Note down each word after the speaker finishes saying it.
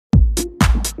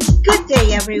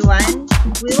everyone.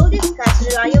 We will discuss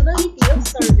reliability of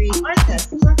survey or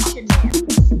test questionnaire.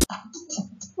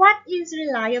 What is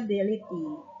reliability?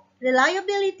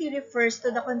 Reliability refers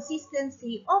to the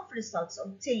consistency of results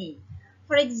obtained.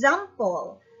 For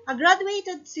example, a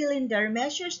graduated cylinder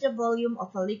measures the volume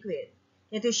of a liquid.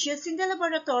 It is used in the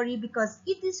laboratory because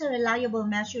it is a reliable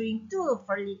measuring tool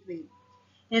for liquid.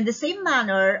 In the same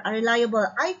manner, a reliable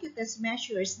IQ test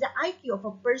measures the IQ of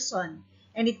a person,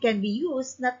 and it can be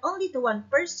used not only to one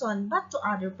person but to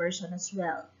other person as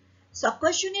well. So a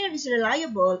questionnaire is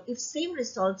reliable if same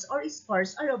results or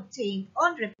scores are obtained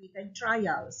on repeated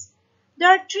trials. There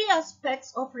are three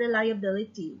aspects of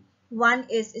reliability. One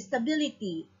is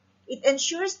stability. It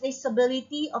ensures the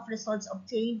stability of results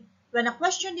obtained when a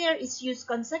questionnaire is used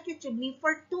consecutively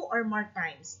for 2 or more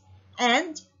times,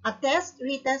 and a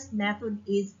test-retest method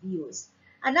is used.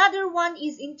 Another one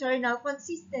is internal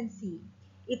consistency.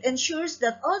 It ensures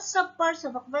that all subparts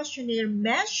of a questionnaire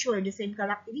measure the same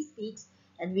characteristics,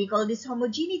 and we call this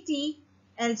homogeneity,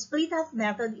 and split-half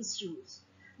method is used.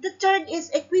 The third is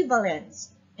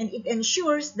equivalence, and it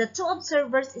ensures that two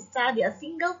observers study a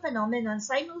single phenomenon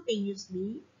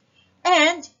simultaneously,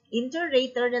 and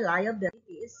inter-rater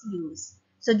reliability is used.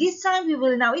 So this time we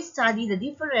will now study the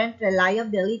different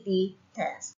reliability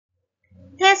tests.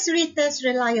 Test-retest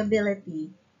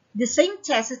reliability. The same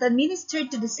test is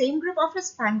administered to the same group of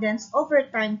respondents over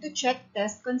time to check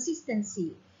test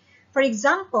consistency. For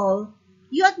example,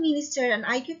 you administer an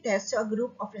IQ test to a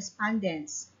group of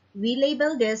respondents. We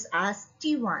label this as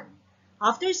T1.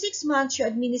 After 6 months, you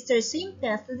administer the same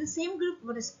test to the same group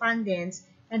of respondents,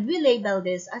 and we label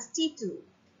this as T2.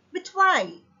 But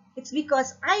why? It's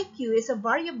because IQ is a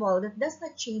variable that does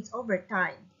not change over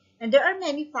time, and there are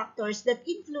many factors that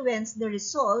influence the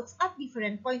results at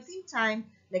different points in time,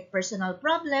 like personal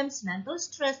problems, mental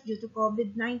stress due to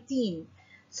COVID-19.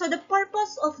 So the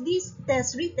purpose of this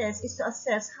test-retest is to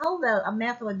assess how well a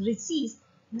method resists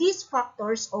these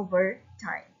factors over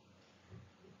time.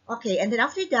 Okay, and then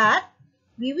after that,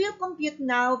 we will compute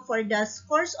now for the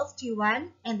scores of T1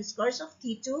 and the scores of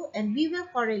T2, and we will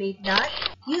correlate that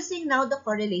using now the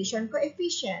correlation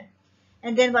coefficient.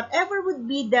 And then whatever would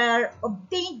be the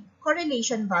obtained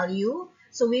correlation value,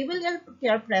 so we will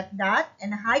interpret that,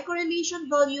 and a high correlation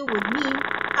value would mean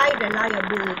high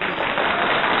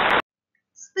reliability.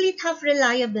 Split half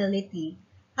reliability.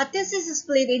 A test is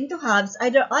split into halves,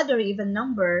 either odd or even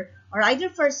number, or either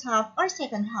first half or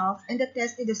second half, and the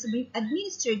test is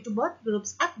administered to both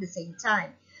groups at the same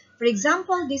time. For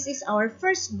example, this is our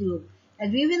first group,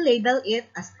 and we will label it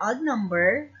as odd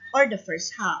number or the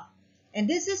first half. And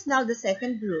this is now the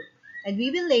second group, and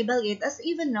we will label it as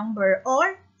even number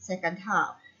or second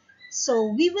half.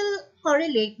 So we will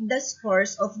correlate the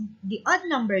scores of the odd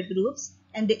number groups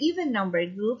and the even number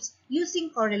groups using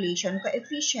correlation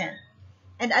coefficient.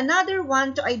 And another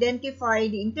one to identify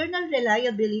the internal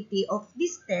reliability of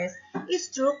this test is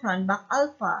through Cronbach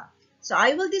alpha. So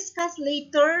I will discuss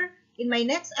later in my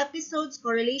next episodes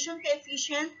correlation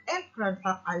coefficient and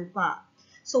Cronbach alpha.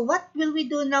 So what will we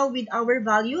do now with our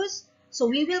values? So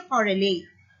we will correlate.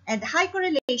 And high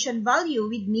correlation value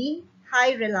would mean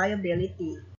high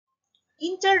reliability.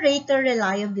 Inter-rater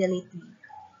reliability.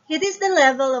 It is the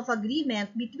level of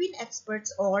agreement between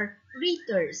experts or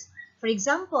raters. For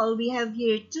example, we have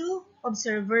here two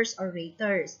observers or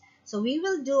raters. So we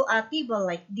will do a table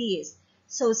like this.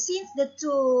 So since the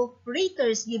two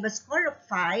raters give a score of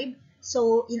 5,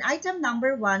 so in item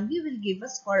number 1, we will give a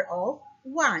score of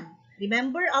 1.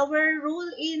 Remember our rule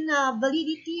in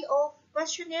validity of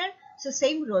questionnaire? So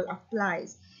same rule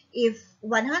applies. If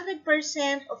 100%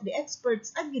 of the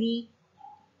experts agree,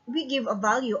 we give a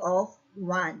value of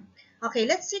 1. Okay,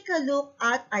 let's take a look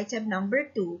at item number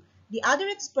 2. The other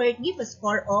expert give a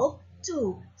score of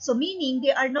 2. So meaning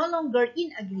they are no longer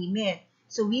in agreement.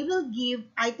 So we will give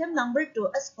item number 2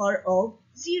 a score of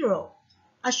 0.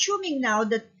 Assuming now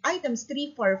that items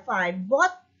 3, 4, 5,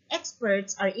 both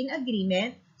experts are in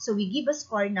agreement, so we give a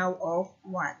score now of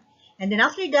 1. And then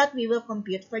after that, we will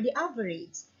compute for the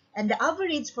average. And the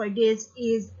average for this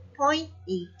is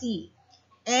 0.80.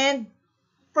 And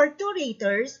for two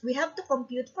raters, we have to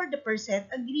compute for the percent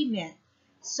agreement.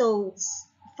 So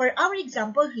for our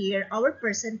example here, our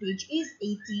percentage is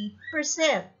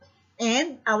 80%.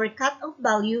 And our cutoff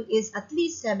value is at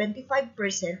least 75%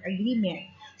 agreement.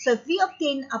 So if we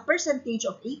obtain a percentage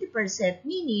of 80%,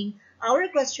 meaning our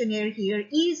questionnaire here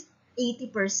is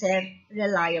 80%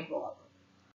 reliable.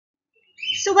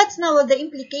 So what's now the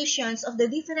implications of the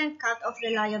different cutoff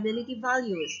reliability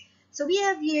values? So we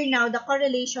have here now the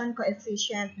correlation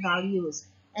coefficient values,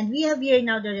 and we have here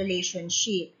now the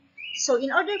relationship. So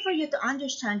in order for you to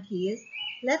understand this,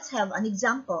 let's have an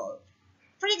example.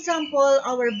 For example,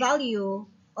 our value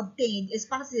obtained is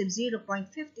positive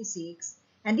 0.56,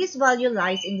 and this value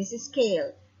lies in this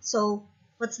scale. So,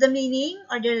 what's the meaning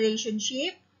or the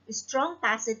relationship? Strong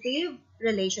positive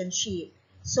relationship.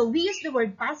 So, we use the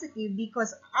word positive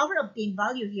because our obtained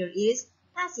value here is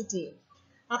positive.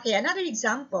 Okay, another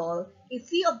example,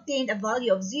 if we obtained a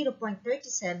value of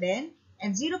 0.37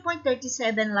 and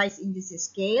 0.37 lies in this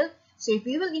scale, so if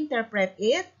we will interpret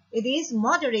it, it is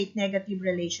moderate negative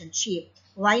relationship.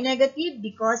 Why negative?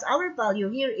 Because our value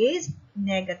here is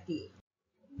negative.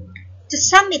 To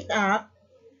sum it up,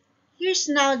 here's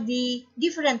now the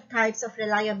different types of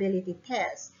reliability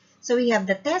tests. So we have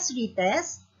the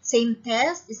test-retest. Same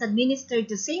test is administered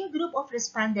to same group of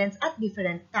respondents at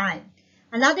different time.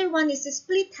 Another one is a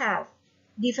split half.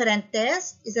 Different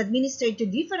test is administered to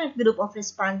different group of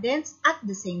respondents at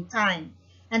the same time.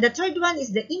 And the third one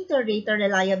is the inter-rater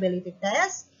reliability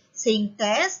test. Same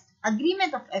test,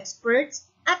 agreement of experts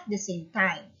at the same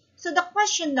time. So the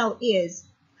question now is,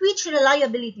 which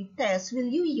reliability test will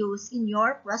you use in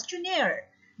your questionnaire?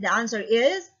 The answer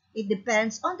is, it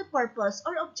depends on the purpose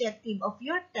or objective of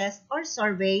your test or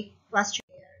survey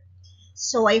questionnaire.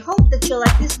 So I hope that you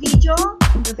like this video.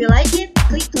 If you like it,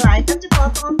 click like at the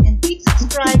bottom and click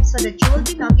subscribe so that you will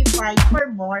be notified for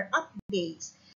more updates.